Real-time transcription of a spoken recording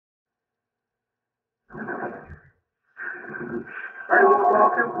Very warm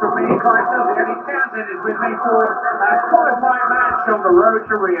welcome from me, Chrysler. Eddie Townsend is with me for a qualifying match on the road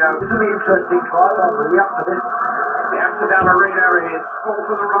to Rio. This will be interesting, Clive. I'm really up for this. The Amsterdam Arena is full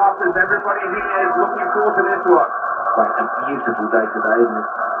to the rafters. Everybody here is looking forward to this one. Quite a beautiful day today, isn't it?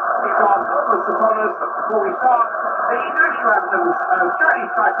 Kickoff almost upon us, but before we start, the national anthems of Chinese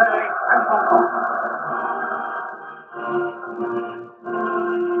Taipei and Hong Kong.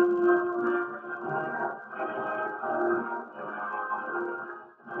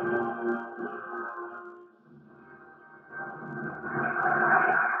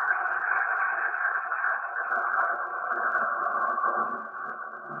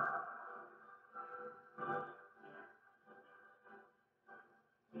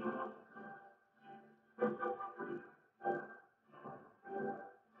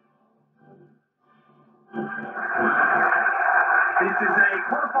 This is a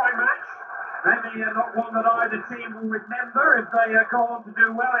qualifying match. Maybe not one that either team will remember if they go on to do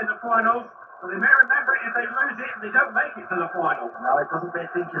well in the finals. But they may remember it if they lose it and they don't make it to the finals. No, it doesn't bear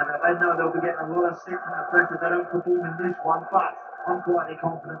thinking of it. They know they'll be getting a lot of stick from the press if they don't perform in this one. But I'm quietly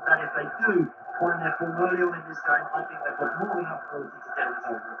confident that if they do find their form early on in this game, I think they've got more than enough quality to get this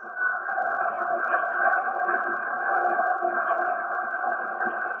over the top.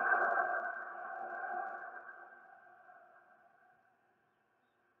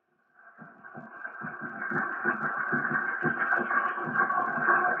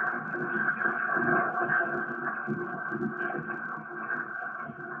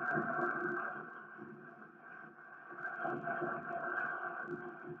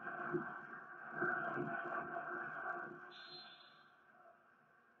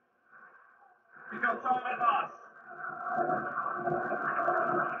 We've got time at last.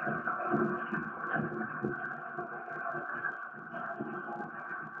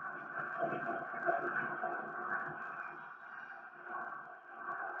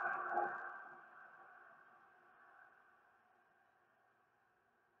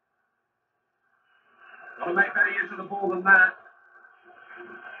 Got to make better use of the ball than that.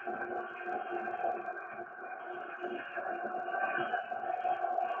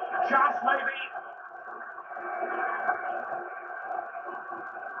 Chance maybe.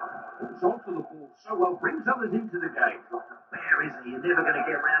 Holds on to the ball so well, brings others into the game. Like a bear, isn't he? You're never going to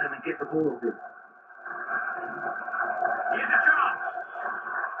get around him and get the ball off him. Here's a chance.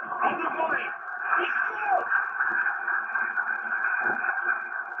 On the volley. He scored.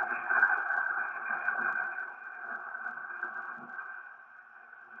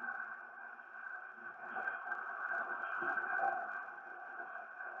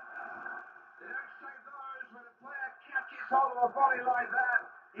 They don't say those when a player catches hold of a volley like that.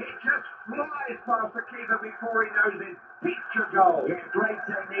 It just flies past the keeper before he knows it. Picture goal. Yeah, great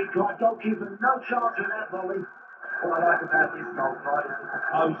technique, Clive. Goalkeeper, no chance of that volley. What I like about this goal, Clive, is the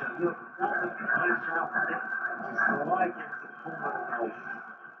composure. Look, nothing can catch out at it. Just glide into the corner of the goal.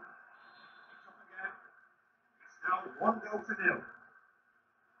 It's up again. It's now 1-0.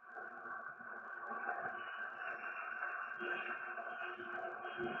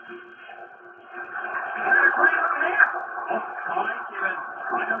 He's had a great run here. Offside given.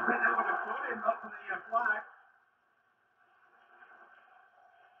 I don't think they would have caught him up for the flag.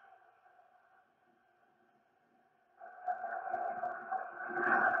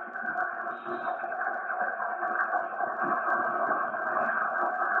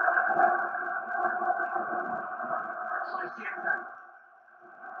 Saisienta.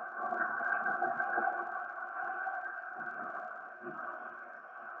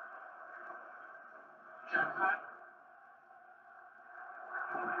 Shanghai.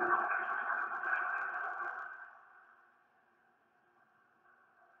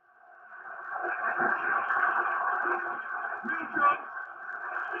 Real chance.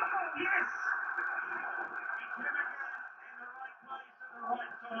 Oh, yes! He came again in the right place at the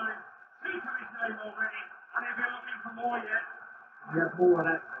right time. Two to his name already. And if you're looking for more yet, We have more of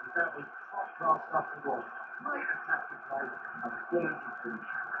that, mate. That was top-class stuff to watch. Great attacking play, a quality finish.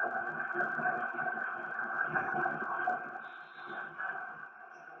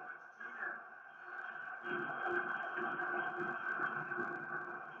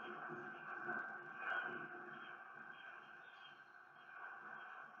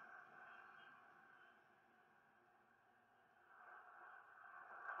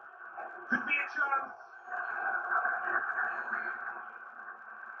 could be a chance.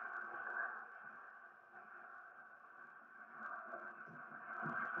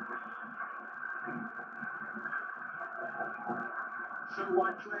 So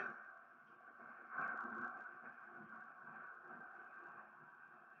Whiteland.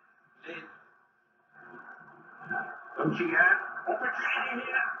 Lin. Ocean, opportunity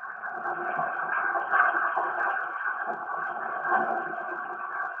here.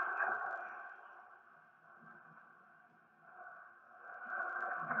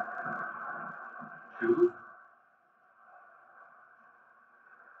 Two.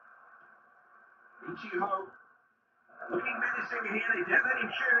 Ichiho. Looking menacing here, they don't let him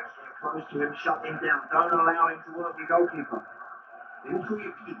shoot. Get close to him, shut him down. Don't allow him to work your goalkeeper. Into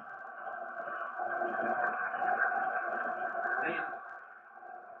your feet. Then.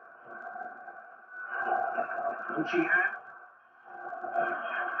 Ocean.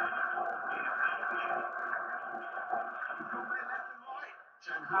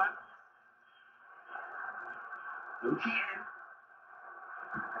 Shanghai. Ocean.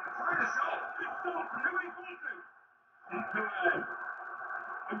 Trying to shot. Good stop. Nobody falls to. Into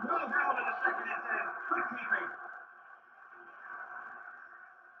and well down in the second attempt. Good keeping.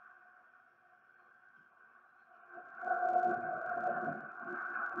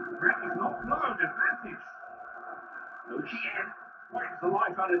 Brett is not blown. Advantage. Ocean. Breaks the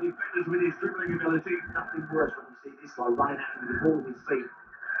life out of defenders with his dribbling ability. Nothing worse when you see this guy running at him with the ball with his feet.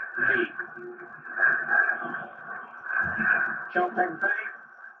 Taipei.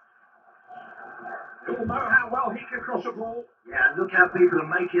 You all know how well he can cross a ball. Yeah, look how people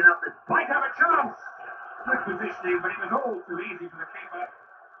are making up the... Might have a chance. Good positioning, but it was all too easy for the keeper.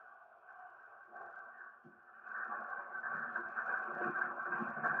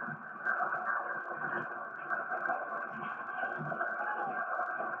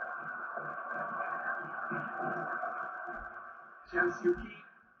 Chansuki.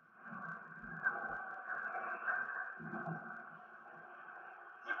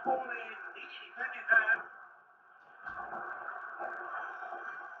 Good ball in. He defended that.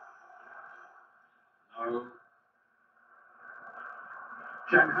 No.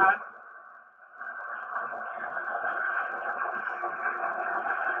 Shanghai.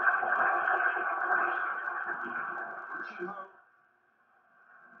 Ichiho.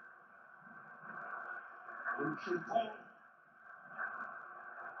 Shinpong.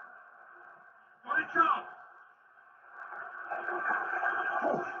 Got a chance.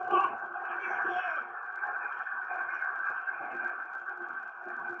 Oh, stop. He scored.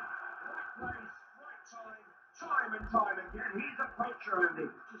 Right place, right time, time and time again. He's a poacher, Andy.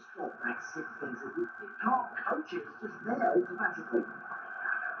 Just got back 6 senses. You can't coach it. It's just there automatically.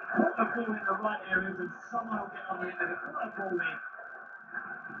 Put the ball in the right areas and somehow get on the end of it. What a ball in.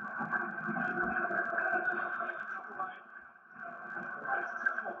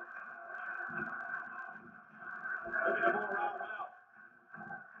 Moving the ball around well.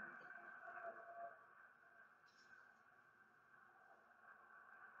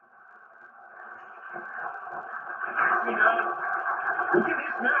 Look at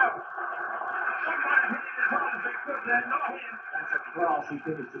this now. Someone hitting as hard as they could there, not him. That's a classy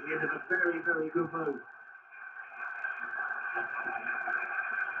finish to the end of a very, very good move.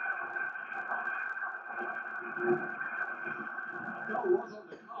 Goal was on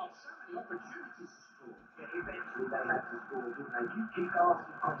the card. So many opportunities to score. Yeah, eventually they had to score, didn't they? If you keep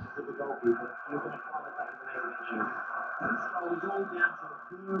asking questions of the goalkeeper, you're going to find that in the net eventually. This goal was all down to a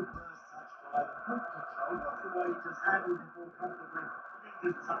good first touch drive, good control. Not the way he just handled the ball comfortably, and then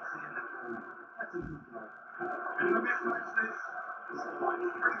just tucks it in the corner. That's a good goal. Bit of a mismatch this. It's like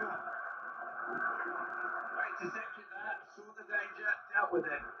 3-1. Intercepted that, saw the danger, dealt with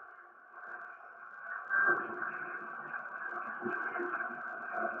it.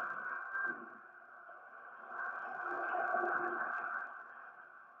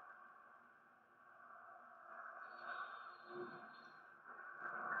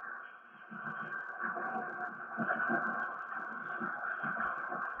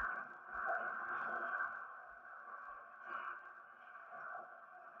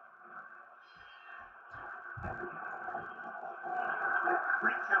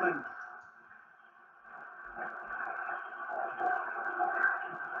 Great challenge.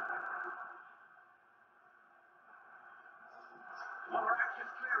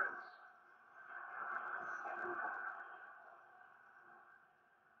 Miraculous clearance.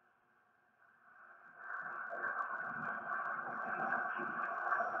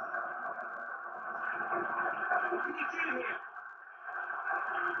 What did he do here?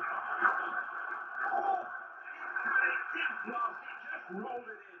 Oh, he cut it, did blast it, just rolled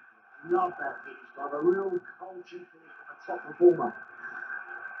it in. Love that finish, like a real coaching finish from a top performer.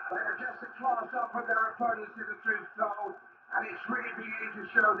 They are just a class up from their opponents in the truth told, and it's really beginning to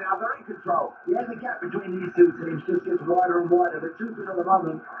show now they're in control. Yeah, the gap between these two teams just gets wider and wider. They're too good at the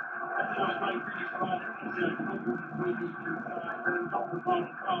moment. That's a great finish by them. It's a football between these two sides, and not the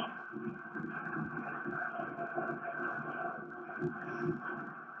final pass.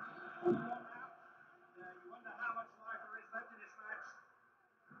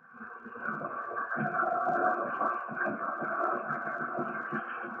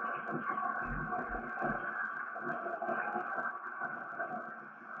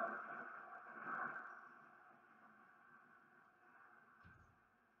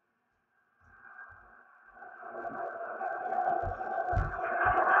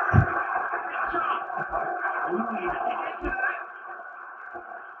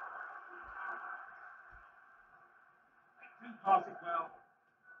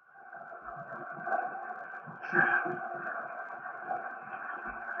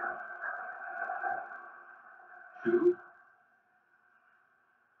 2.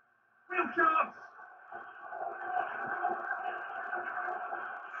 Real chance.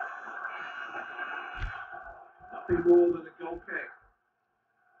 Nothing more than a goal kick.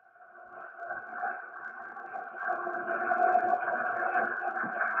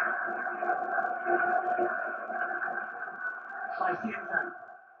 Taipei.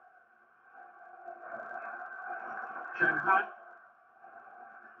 Shanghai.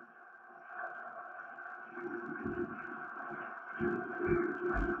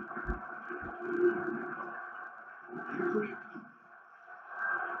 Free.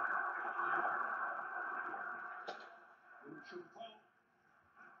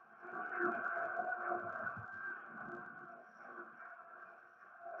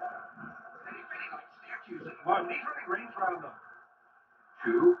 Statues at the moment. These running rings around them.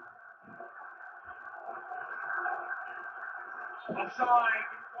 2. Offside.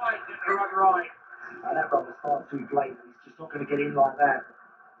 Wide in the run right. That run was far too blatant. He's just not going to get in like that.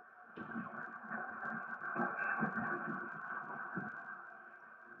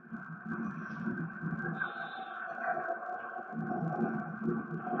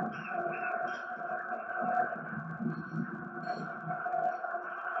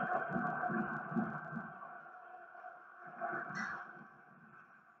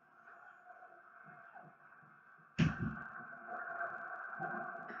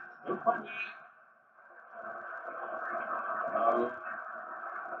 No.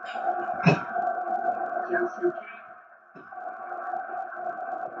 Chelsea.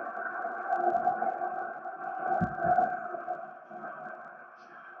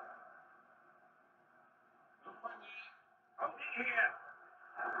 Opening here.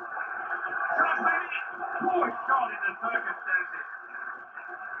 Just maybe. Poor shot in the circumstances.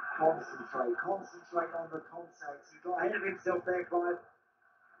 Concentrate on the contact. He got ahead of himself there, Clive.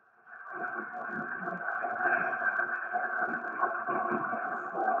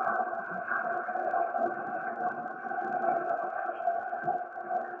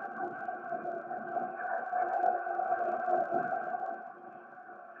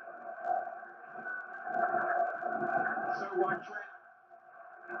 So wide Trent.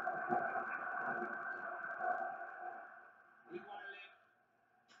 Meanwhile,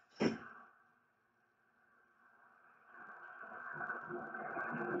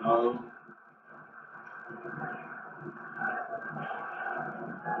 no.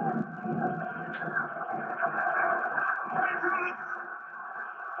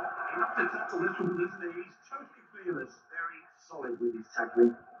 Enough to tackle this one, isn't he? He's totally fearless. Very solid with his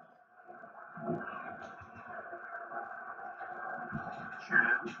tackling.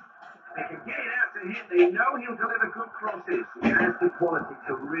 Chan. They can get it out to him. They know he'll deliver good crosses. He has the quality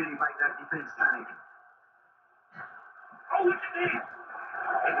to really make that defence panic. Oh, look at this!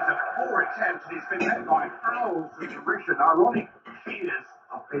 It was a poor attempt and it's been met by howls of derision. Ironic cheers.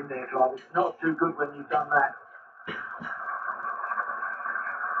 I've been there, Clive. It's not too good when you've done that.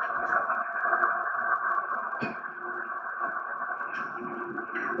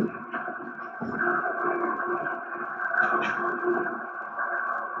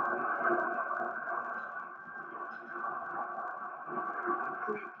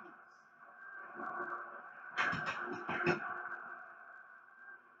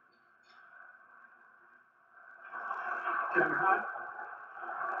 Shanghai.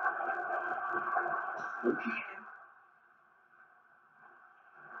 Looking in.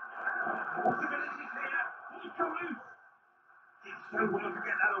 Possibilities here. Will come loose. Did so well to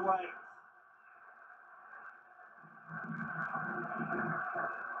get that away.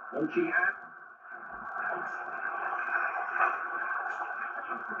 Looking at.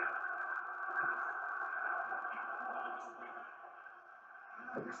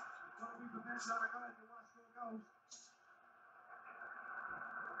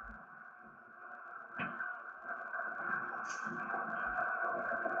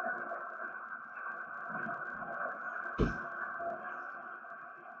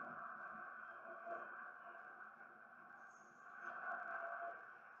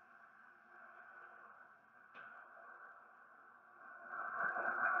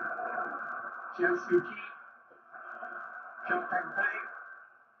 Jiansuki. Taipei.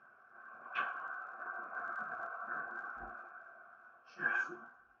 Chan.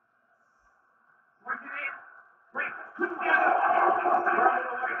 Working in. Break. Couldn't get it. Throw it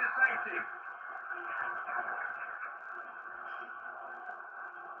away to safety.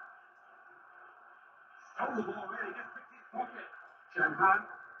 Stole the ball really. Just picked his pocket. Shanghai.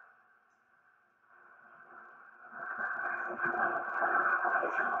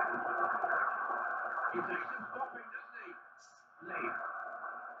 He takes some stopping, doesn't he? Lee.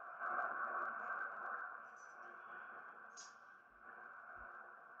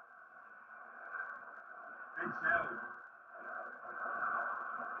 himself.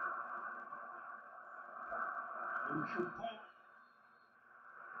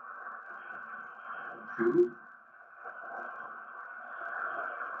 Two.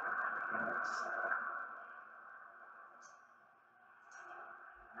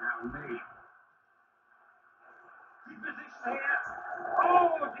 Now me. Good position here.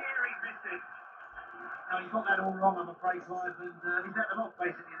 Oh dear, he missed it. No, you got that all wrong, I'm afraid, Clive, and he's out of off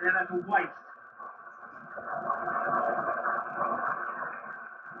basically there. That's a waste.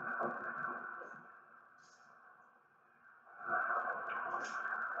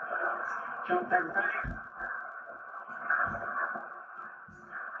 Jump Taipei.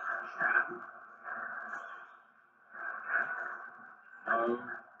 No.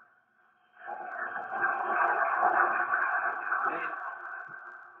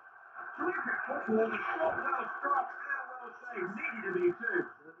 Terrific football, the shot well struck and well saved. Needed to be too.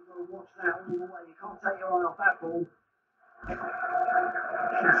 So you've got to watch that all the way. You can't take your eye off that ball.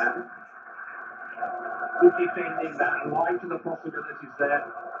 Good defending, that alive to the possibilities there.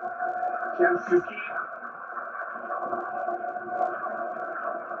 Suki.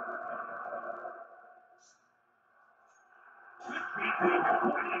 Good keeping,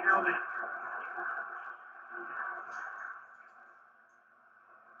 pointing on it.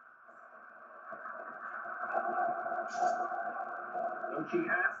 Don't she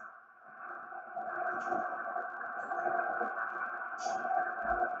have?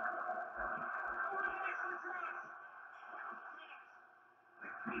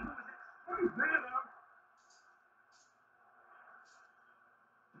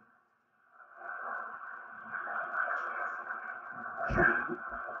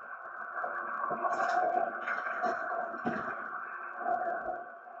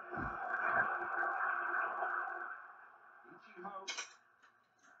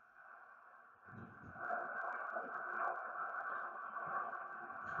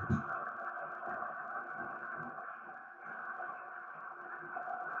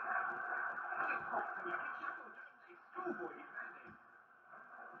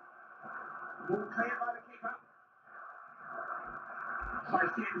 Ball clear by the keeper.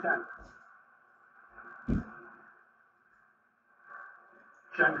 Saisienta.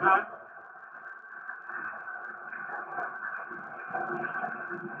 Shanghai.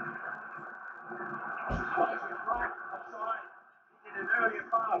 Offside. He did an earlier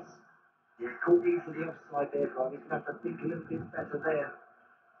pass. Yeah, caught easily offside there, Clive. He's going to have to think a little bit better there.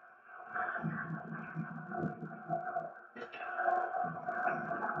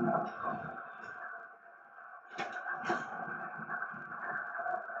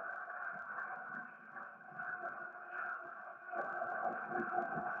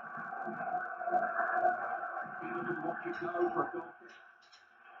 He doesn't watch it go for a goal kick.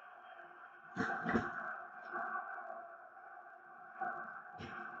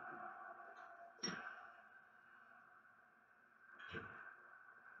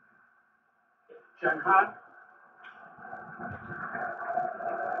 Shanghai.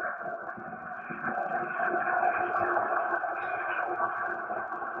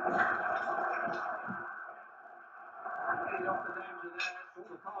 Getting off the danger there. Saw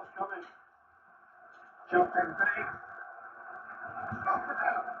the pass coming. Jump and bang. Stop it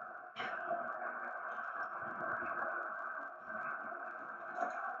out. Do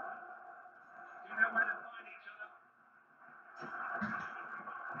you know where to find each other?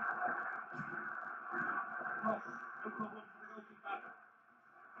 Cross. No problem for the goalkeeper.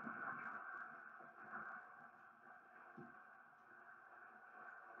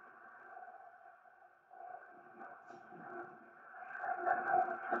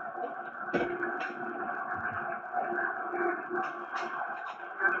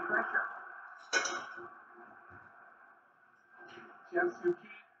 Under pressure. Suki.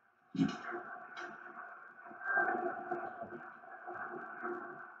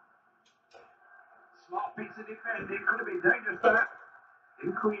 Smart piece of defending. Could have been dangerous that.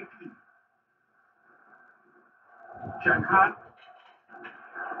 Inquiki. Shanghai.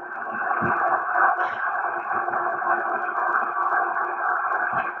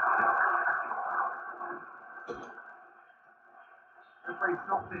 Referee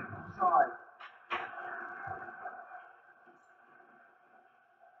stopped it. Offside.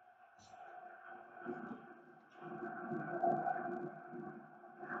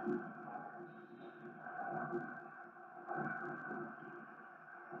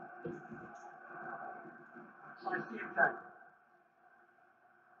 Saisienta.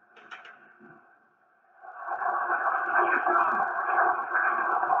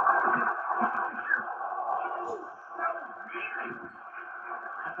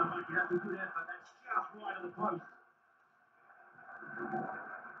 That's a good effort. That's just wide the post.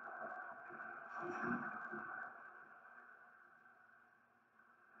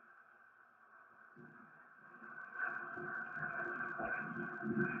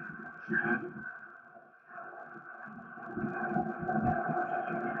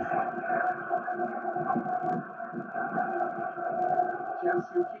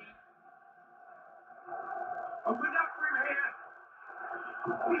 Chelsea. Open up for him here.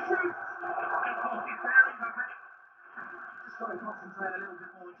 He shoots. And lost his bearings, I think. Just got to concentrate a little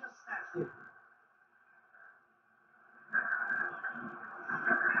bit more. Just snatched it.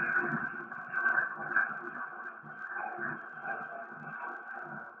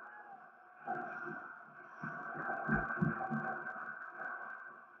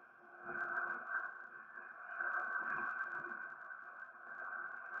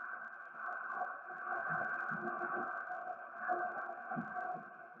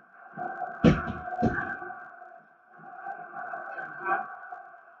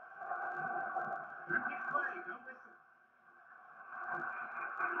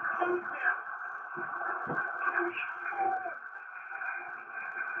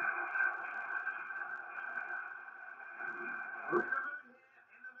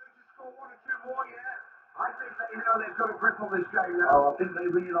 They've got a grip on this game now. Oh, I think they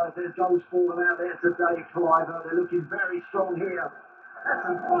realise their goals fallen out there today, Cliver. They're looking very strong here. That's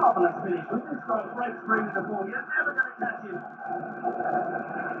a marvellous finish. When this guy breaks through the ball, you're never going to catch him.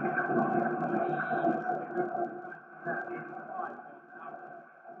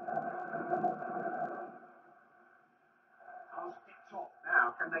 Pass tipped off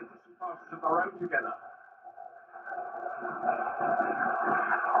now. Can they put some passes of their own together?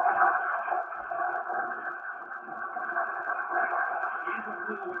 Here's a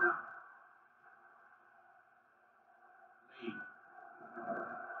ball winner. Lee.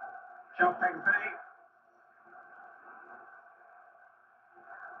 Taipei.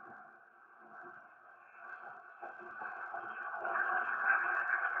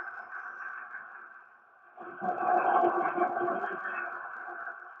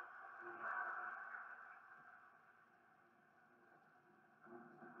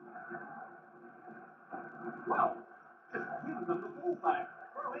 Well, just give them the ball back.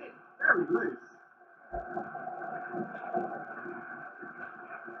 Throw in. Very loose.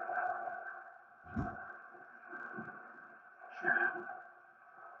 Chan.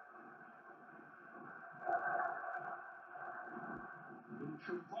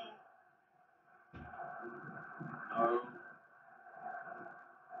 No.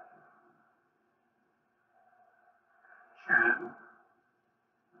 Chan.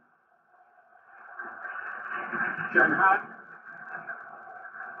 Chan.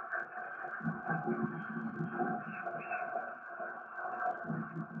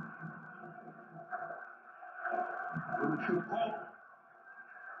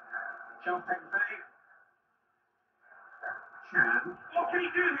 Taipei. Chan. What can he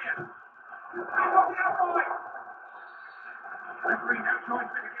do here? He got the outright. Referee no choice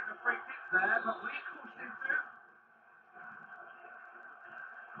but to give the free kick there, but Lee pushed him through.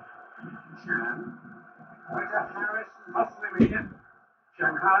 Chan. Where's Harris and hustle him here?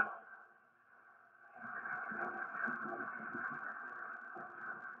 Shanghai.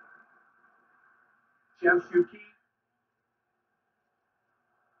 Xiaoxuqi.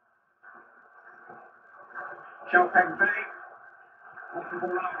 Xiao Pengfei. Off the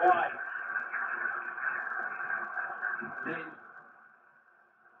ball out wide. Then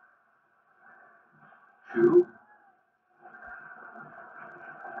two.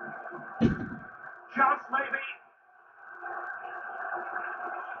 Chance maybe.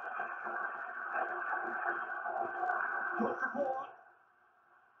 Good support.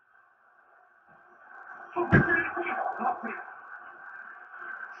 Opportunity. Blocked it.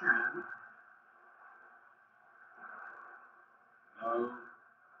 Chan. No.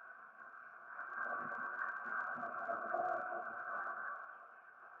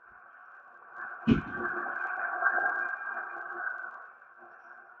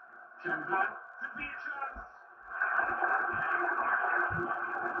 Shanghai. Could be a chance.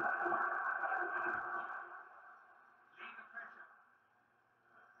 Lead the pressure.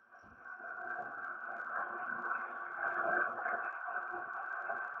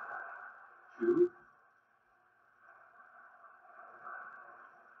 Two.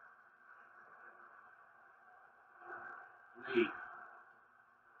 Lee.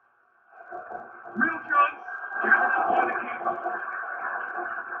 Real chance. Gathered up by the keeper.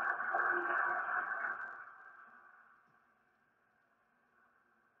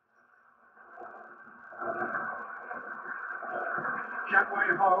 Jiang Wei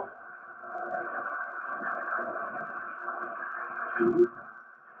Ho. Meanwhile,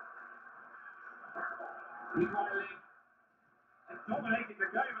 dominating the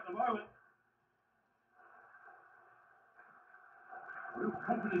game at the moment. Real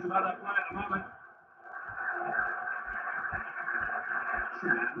confidence about that play at the moment.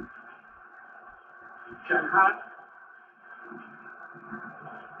 Shanghai.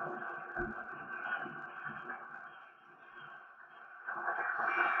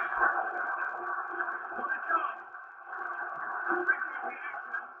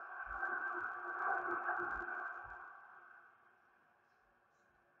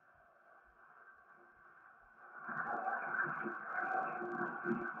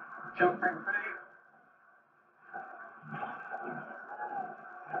 Taipei.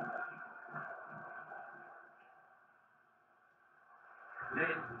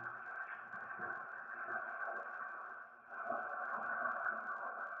 Lin.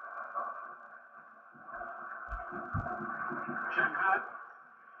 Shanghai.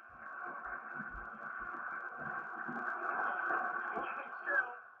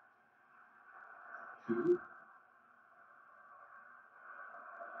 Two.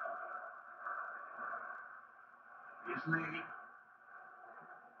 Is Lee.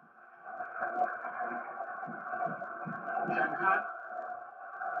 Shanghai.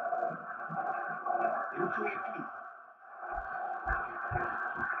 Into AP.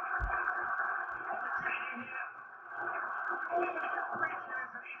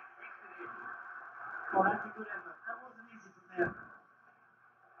 Oh, that's a good effort. That wasn't easy from there.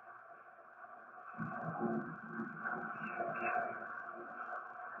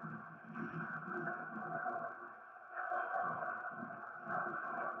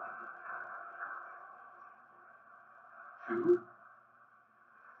 Two.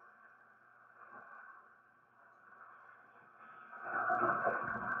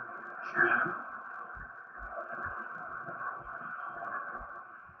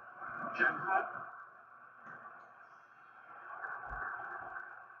 Shanghai.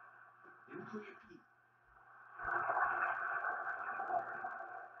 Into AP.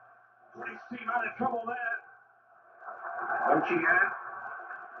 Put his team out of trouble there. Ochian.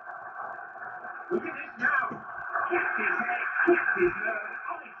 Look at this now. Kept his head, kept his nerve.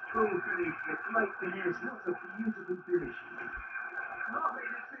 Nice cool finish. A great finish. What a beautiful finish. Lovely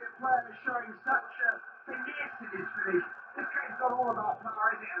to see a player showing such a finesse in his finish. This game's not all about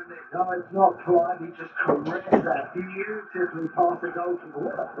power, is it, Andy? No, it's not quite. He just caressed that beautifully past the goalkeeper.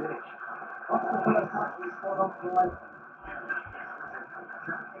 What a finish. That's the first time we spot on play.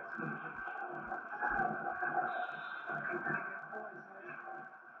 Excellent finish.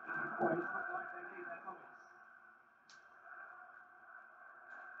 Boys look like they need their moments.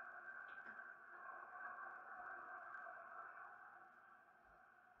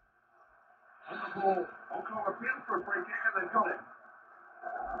 On the ball, Hong Kong appealed for a free kick and they've got it.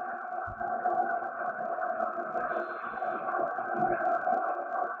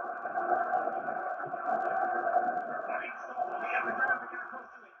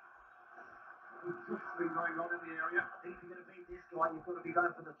 Been going on in the area. I think if you're going to beat this guy, you've got to be going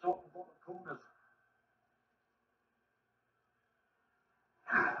for the top and bottom corners.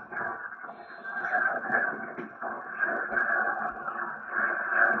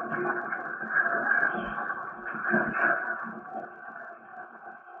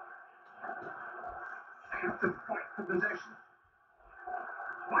 They have to fight for possession.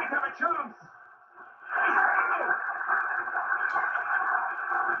 Might have a chance.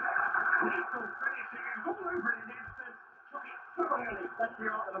 Lethal finishing is all over in an instant. Took it so early. That's the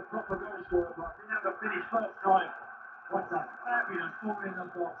art of a proper goal scorer, but didn't have a finish first time. What's a fabulous ball in the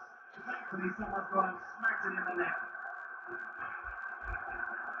box. Thankfully, someone's gone and smacked it in the net.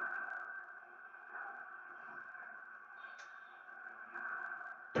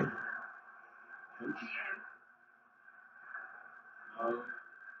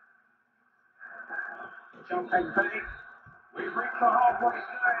 Taipei. We've reached the halfway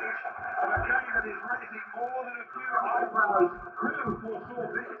stage of a game that is raising more than a few eyebrows. Who foresaw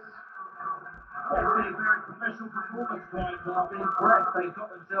this? It's been a very professional performance tonight, but I've been impressed. They've got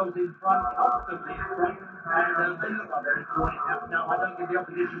themselves in front, comfortably in front, and they look like they're enjoying it. No, I don't give the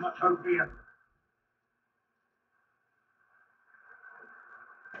opposition much hope here.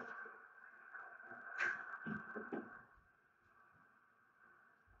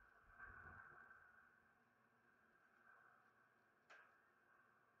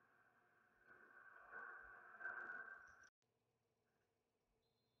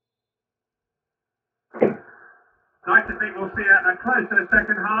 Nice to think we'll see a closer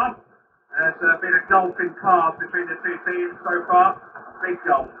second half. There's been a gulf in class between the two teams so far. Big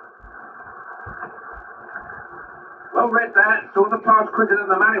gulf. Well read that. Saw the pass quicker than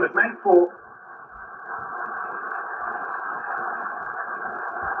the man it was meant for.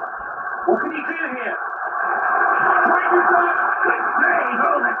 What can he do here? Trying to shot. Good save.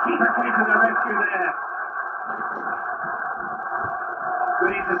 Oh, the keeper came to the rescue there.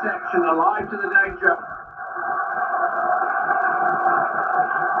 Good interception. Alive to the danger.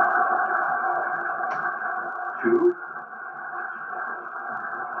 Two.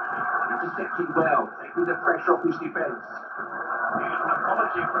 Intercepting well. Taking the pressure off his defence. He was an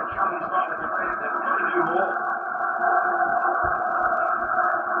apology for a challenge by the defender. He's got to do more.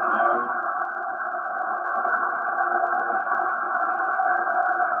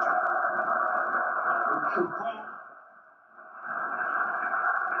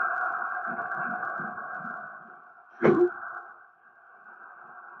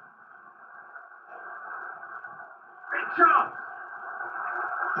 Big chance!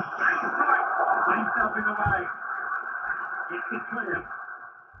 He's right! Got himself in the way. Gets it clear.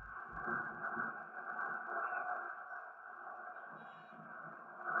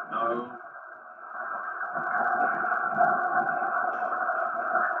 No.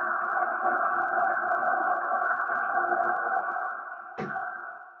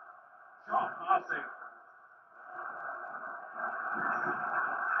 Sharp passing.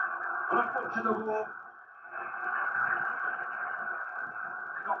 Got a foot to the wall.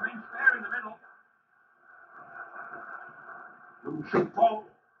 They got men spare in the middle. Ball.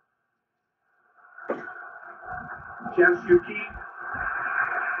 Jiangsuki.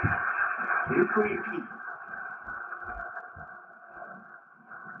 Yuki.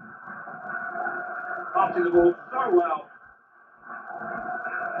 Passing the ball so well.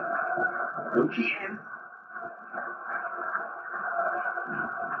 Yuki.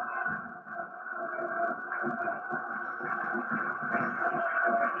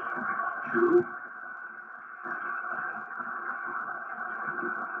 Two.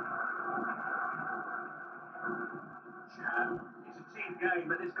 It's a team game,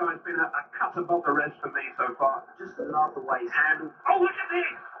 but this guy's been a cut above the rest for me so far. Just love the way he's handled. Oh, look at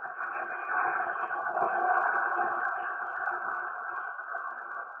this!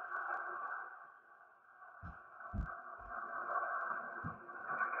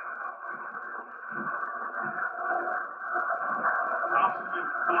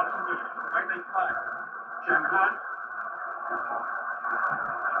 Absolute, the way they play. Shanghai.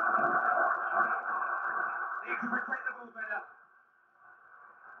 Need to protect the ball better.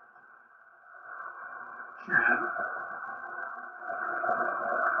 Chan.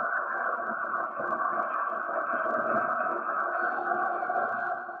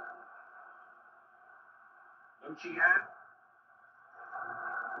 Lucian.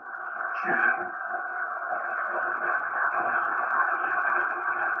 Chan.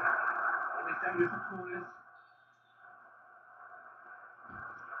 Always dangerous for corners.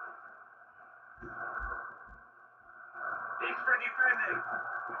 It's for defending.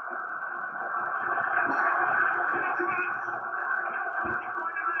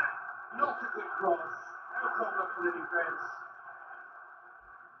 Not a good cross. No problem for the defence.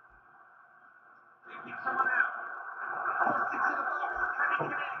 They pick someone out. Crossed into the box. Can he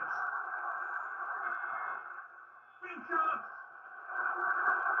connect? Big chance.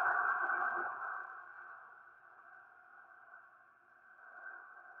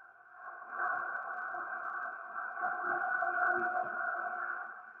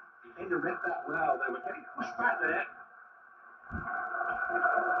 Defender read that well. They were getting pushed back there.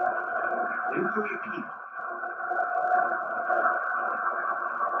 Into Yuki.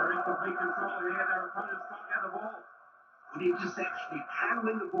 They're in complete control here. Their opponents can't get the ball. Good interception. If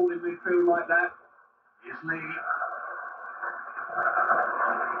handling the ball in midfield like that is Lee.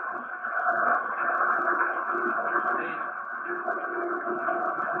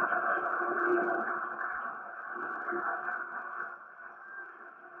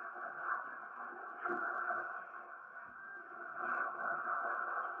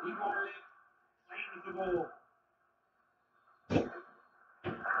 He won it. Claims the ball.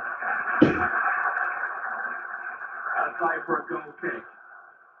 And a play for a goal kick.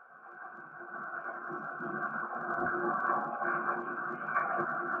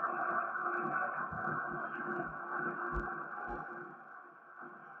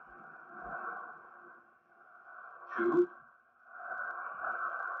 Two.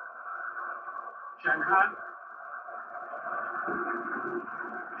 Shanghai.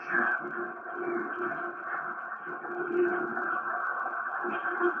 Shan.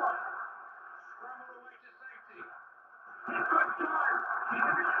 Scramble away to safety. He's got time. He's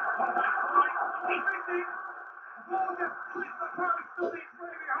in it. Oh, that's right. He's missing. The ball just clipped the post. Still it's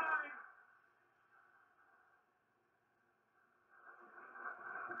way behind.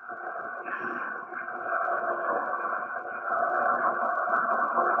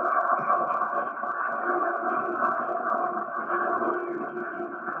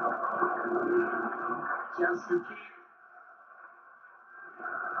 Jiasuki.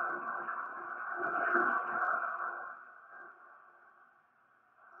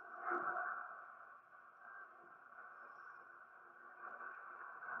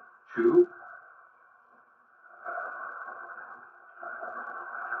 2.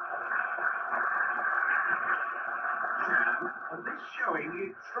 On this showing,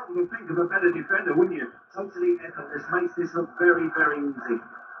 you'd struggle to think of a better defender, wouldn't you? Totally effortless, makes this look very, very easy.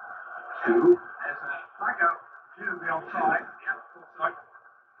 2. There's a flag up, presumably offside. Yeah, offside.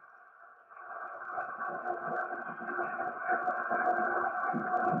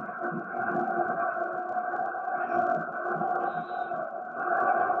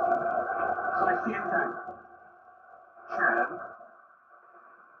 Saisientan. Chan.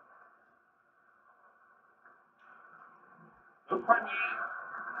 Lupan Yi.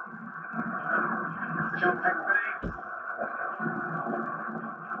 Zhang Pengfei.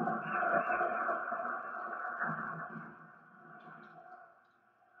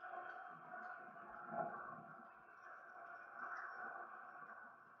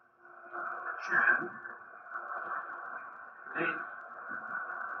 Chan. Lin.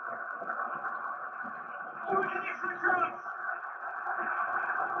 Oh, an excellent chance!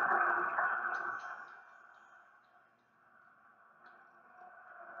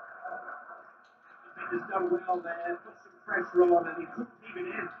 He's done well there, put some pressure on, and he couldn't keep it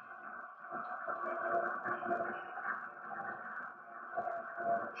in.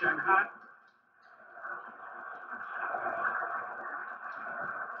 Zhang Han.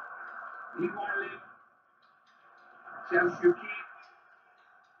 Li Huailin. Xiao Shuqi.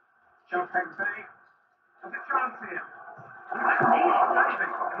 Zhang Pengfei. There's a chance here. That needs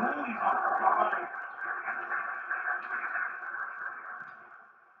saving. Oh, he's off the line.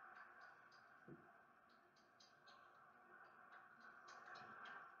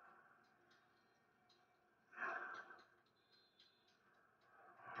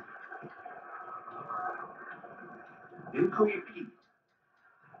 Lin Kuipi.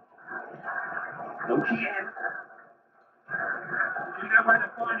 No Tien. Do you know where to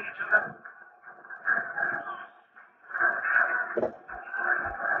find each other?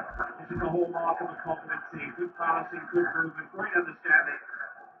 This is the hallmark of a confident team. Good passing, good movement, great understanding.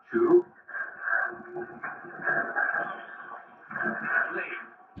 2. Li.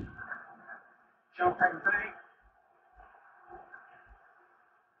 Xiao Pengfei.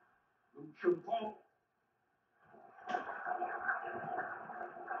 Lu Chunfeng.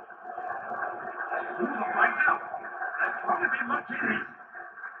 Ooh, the breakup. There can't be much in it.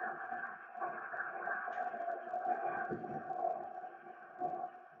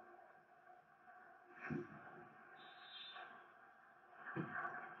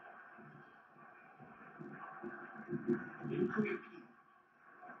 Lin Kuipi.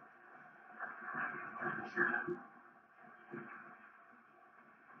 Chan.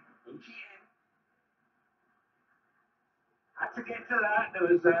 No Tien. Had to get to that. There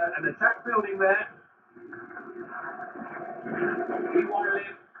was an attack building there. Li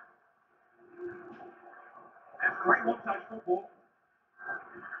Huailin. That's great one-touch football.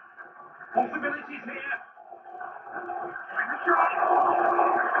 Possibilities here. Trying to shot.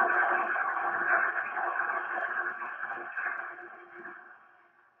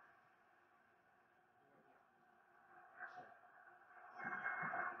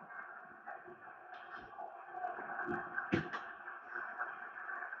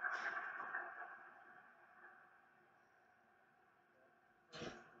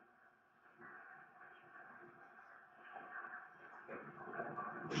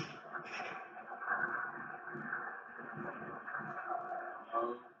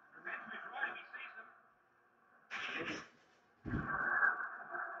 Momentum is right. He sees them.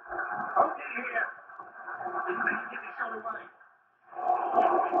 Opening here. He can get the shot away.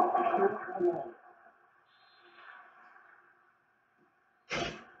 Short or long.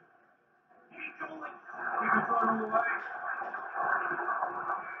 He told it. He can throw it all the way.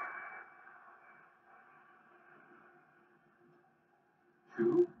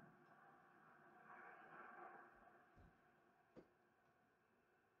 2.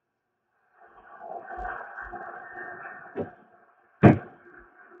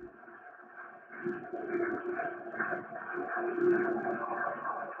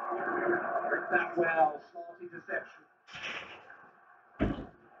 Read that well. Smart interception.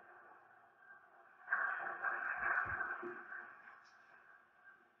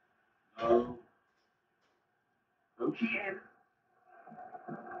 No. No Tien.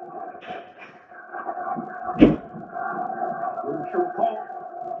 Lu Chunfeng.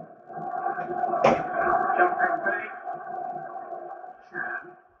 Zhang Pengfei. Chan.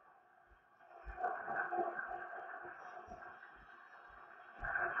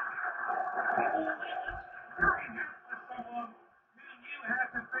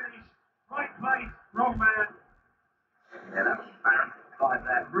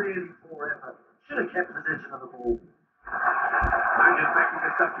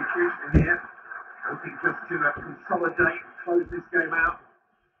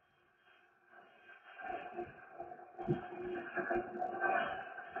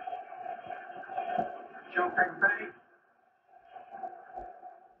 Taipei.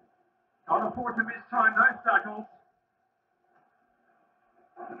 Can't afford to miss time those tackles.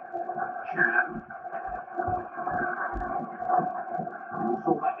 Chan.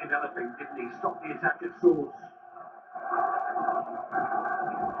 Saw that developing, didn't he? Stop the attack at source.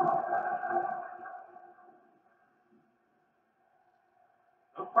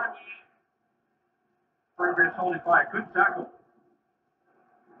 Progress holding by a good tackle.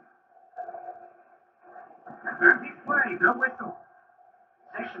 Advantage play, no whistle.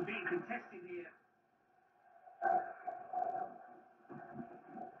 Possession being contested here.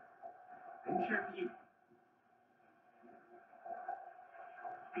 Inchepi.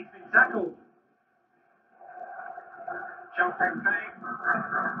 He's been tackled. Chow Taipei.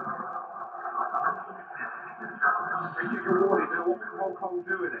 Free kick awarded. Now what can Hong Kong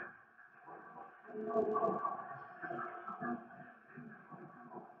do with it?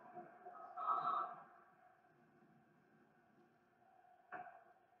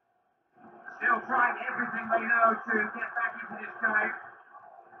 Still trying everything they know to get back into this game.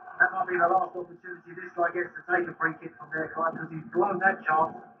 That might be the last opportunity this guy gets to take a free kick from their club because he's blown that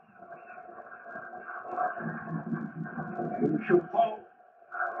chance. Ball.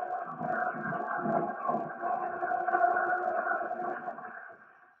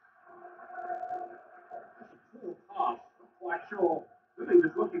 Poor pass, not quite sure who he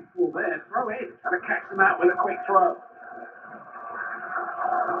was looking for there. Throw in, and to catch them out with a quick throw.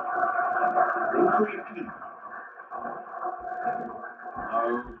 Inchepi. No.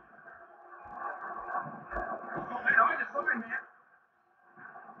 He's got behind the line here.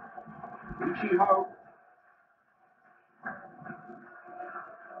 Ichiho.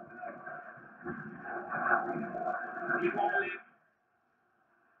 Iwali.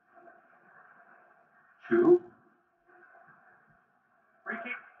 Two. Free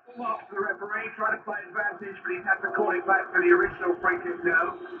kick. All off to the referee, trying to play advantage, but he's had to call it back for the original free kick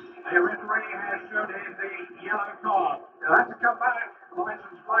now. The referee has shown him the yellow card. He'll have to come back.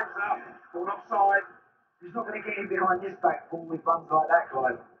 Linesman's flags up. Called offside. He's not going to get in behind this back four with runs like that,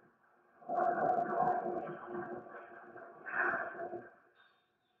 guy.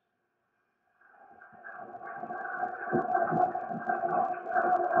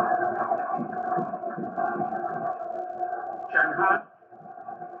 Shanghai.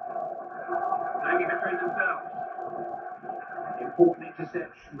 Playing between themselves. Important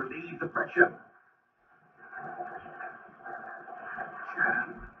interception. Relieve the pressure. Chan.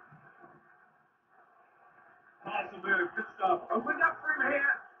 Pass the move. Good stuff. Opened up for him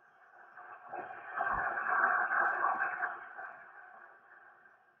here.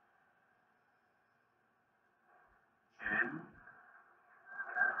 Chen.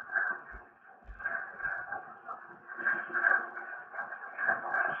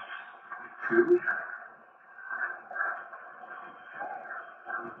 Two.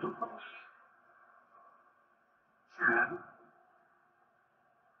 Chan.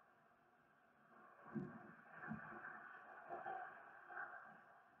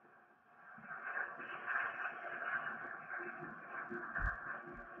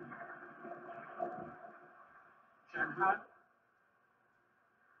 Shanghai.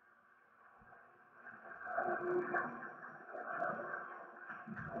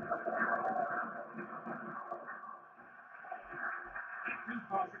 Do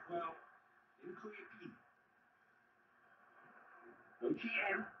pass it well. Into your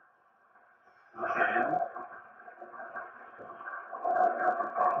OGN. Chen.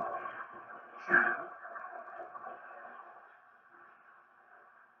 Chan.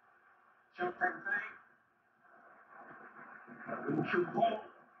 Chow Taipei. Ball.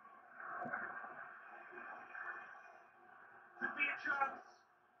 Could be a chance.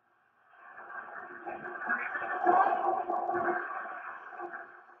 Can he take the shot?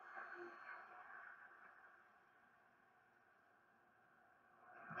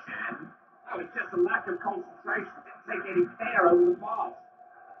 Chen. Oh, it's just a lack of concentration. Didn't take any care over the pass.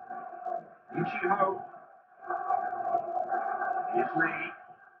 Ichiho. Here's Lee.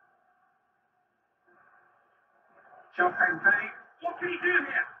 Chow Taipei. What can he do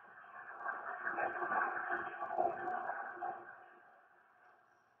here?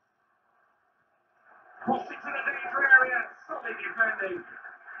 Cross into the danger area. Solid defending.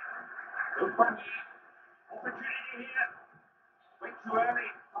 Good funny. Opportunity here. Wait too early.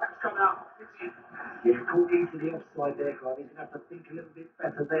 Time's gone up. Pity. Yeah, caught into the offside there, guy. He's going to have to think a little bit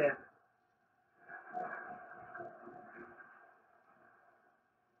better there.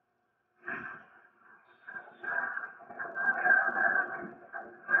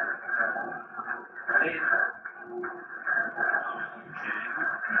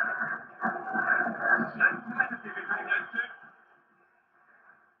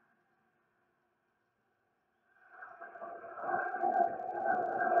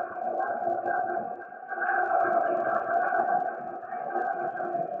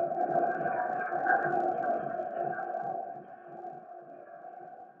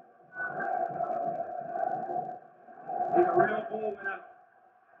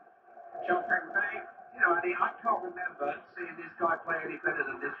 Taipei. Andy, I can't remember seeing this guy play any better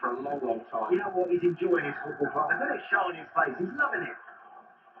than this for a long, long time. You know what? He's enjoying his football club. Look at it show on his face. He's loving it.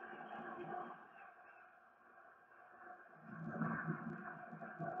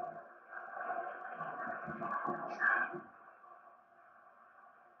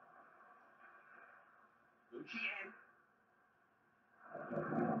 Lucien.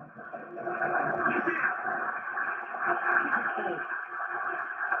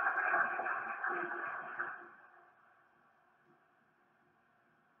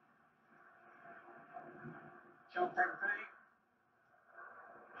 Taipei.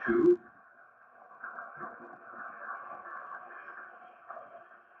 Two.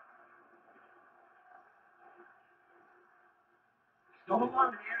 He's not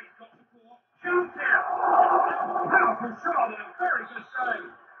alone here. He's got support. Shoots it. Powerful shot and a very good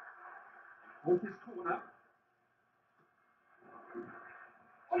save. What's this corner?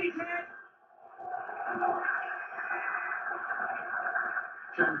 On his head.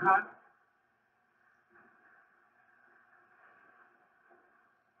 Shanghai.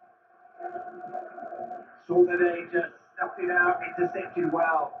 Saw that he just stuffed it out, intercepted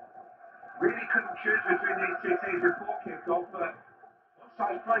well. Really couldn't choose between these two teams before kick-off, but one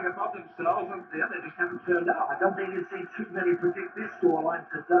side's playing above themselves and the other just haven't turned up. I don't think you've seen too many predict this scoreline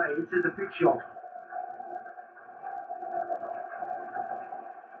today. This is a big shock.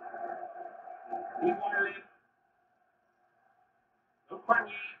 Meanwhile,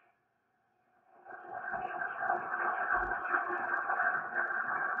 Okwanyi.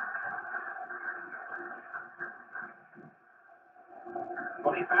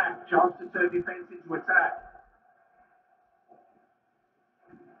 Got it back, chance to turn defence into attack.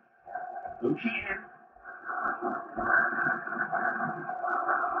 Lucien.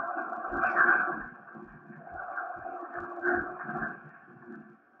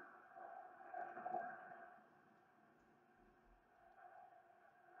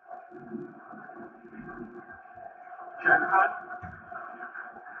 Shanghai.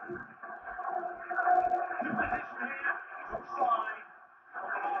 Good position here. He's offside on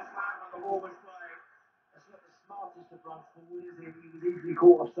the last lap when the ball was played. That's not the smartest of runs forward, is it? He was easily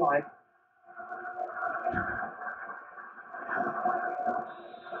caught offside.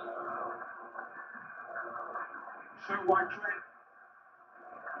 Show wide Trent.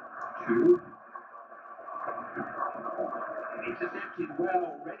 Two. Intercepted well.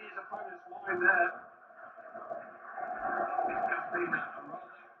 Ready his opponent's line there. This has been a rather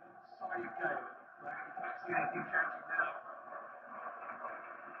one-sided game. I can't see anything changing now.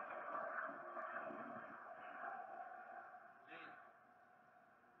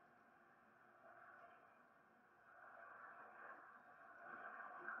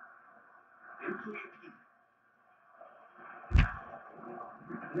 Into Yuki.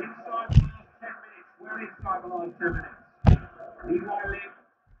 Inside the last 10 minutes. Well inside the last 10 minutes. Meanwhile,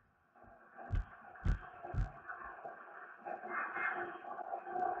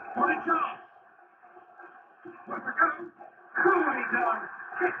 got a chance. What's the go? Coolly done.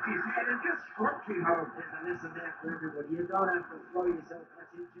 Kicked his head and just stroked it home. There's a lesson there for everybody. You don't have to throw yourself at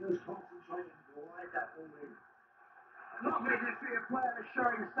it. Just concentrate and glide that ball in. Lovely to see a player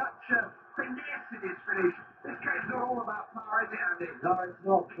showing such finesse in his finish. This game's not all about power, is it, Andy? No, it's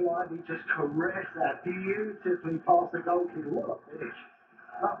not, Clive. He just caressed that beautifully past the goalkeeper. What a finish.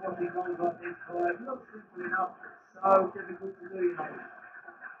 Love watching goals like this, Clive. Looks simple enough, but so difficult to do, you know.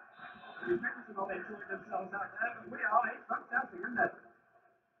 The defenders are not enjoying themselves out there, but we are. It's fantastic, isn't it?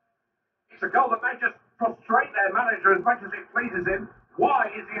 It's a goal that may just frustrate their manager as much as it pleases him.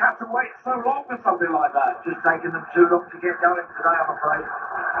 Why does he have to wait so long for something like that? Just taking them too long to get going today, I'm afraid.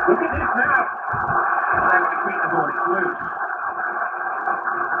 Look at this now. They want to keep the ball. It's loose.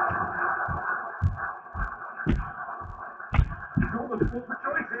 He's almost full for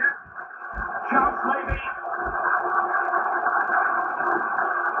choice here. Chance maybe.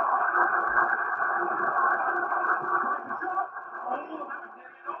 Tries a shot. Oh, that was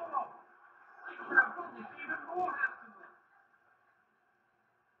nearly an all. He could have got this even more handsomely.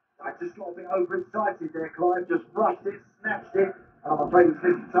 I just got a bit overexcited there, Clive. Just rushed it, snatched it, and I'm afraid he's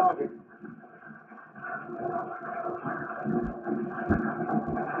missed the target.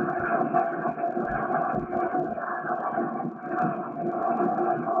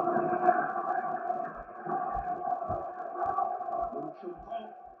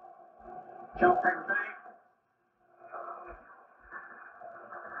 Taipei.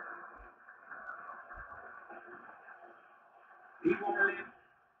 Meanwhile,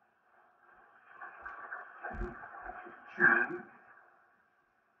 Chan.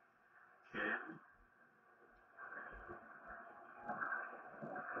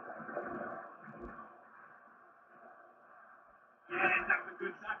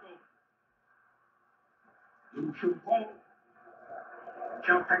 Chung Hong,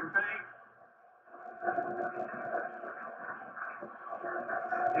 Chow Peng Fei.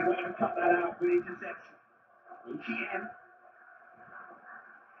 They want to cut that out for interception. Wu Qian.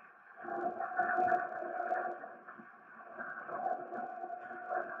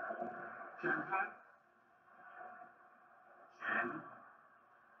 Chen Han. Chen.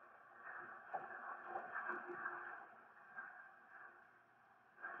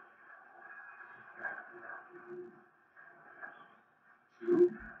 Two.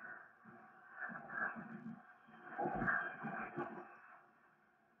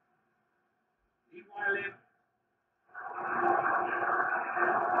 Li Lim.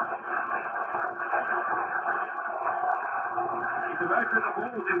 He's about to the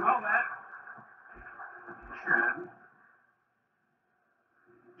ball, did well there. Chen.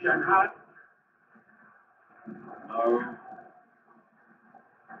 Chen Han. No.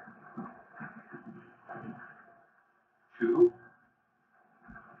 Two.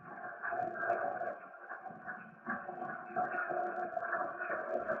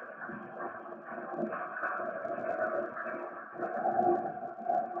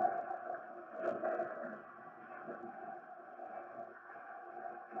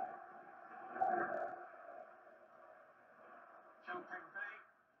 Chow Peng Fei.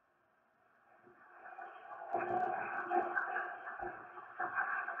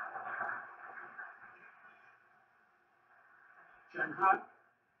 Chen Han.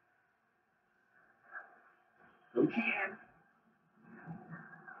 Wu Qian.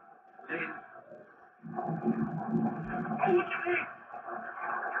 Lin. Oh, look at this!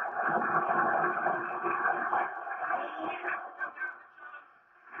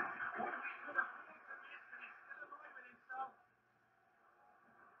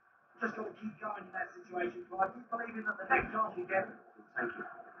 Just got to keep going in that situation, but I keep believing that the next chance we get, we'll take it.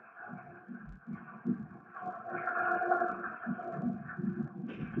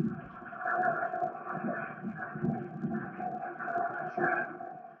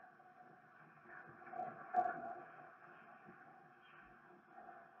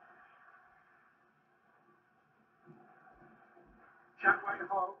 Chan Wei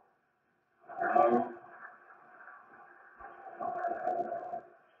Ho. No.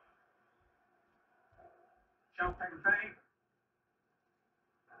 Chow Peng Fei.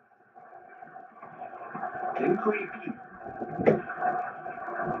 Lin Kui Pi.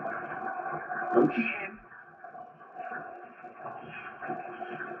 Wu Qian.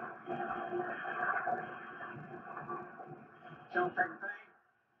 Chow Peng Fei.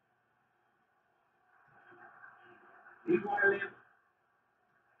 Li Lim.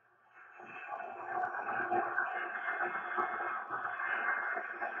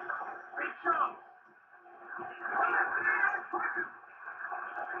 Big chance.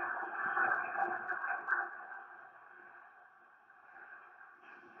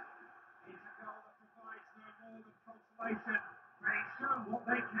 It's a goal that provides no more than consolation. They've shown what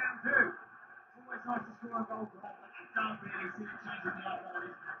they can do. It's always nice to score a goal for them, but you don't really see it changing the outcome of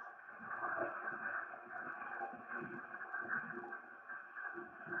this match.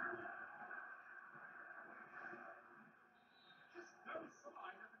 Just no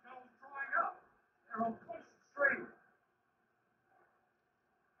sign of the goals drying up. They're on constant stream.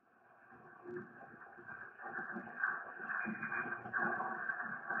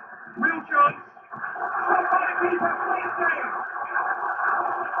 Real chance. Somebody keep a clean game.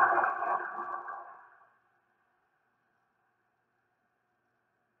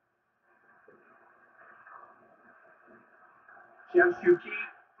 Xiao Shuqi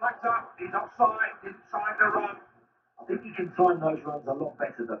flags up. He's offside. Didn't time the run. I think he can time those runs a lot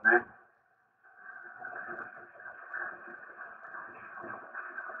better than that.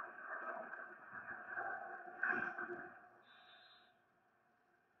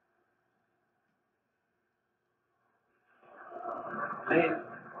 Lin.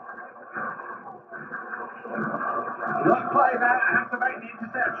 Not play that. Have to make the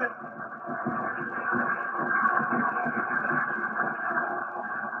interception.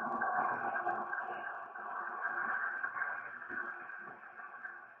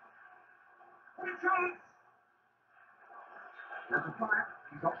 What a chance. There's a flag.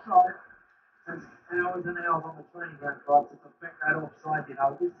 He's offside. Takes hours and hours on the training ground for us to perfect that offside. You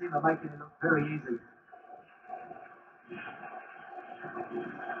know, this team are making it look very easy.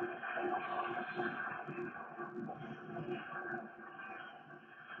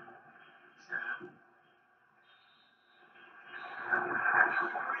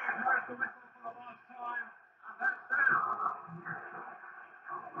 Reverse the whistle for the last time, and that's down.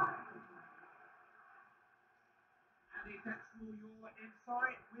 And if that's all your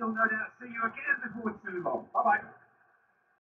insight, we'll no doubt see you again before too long. Bye-bye.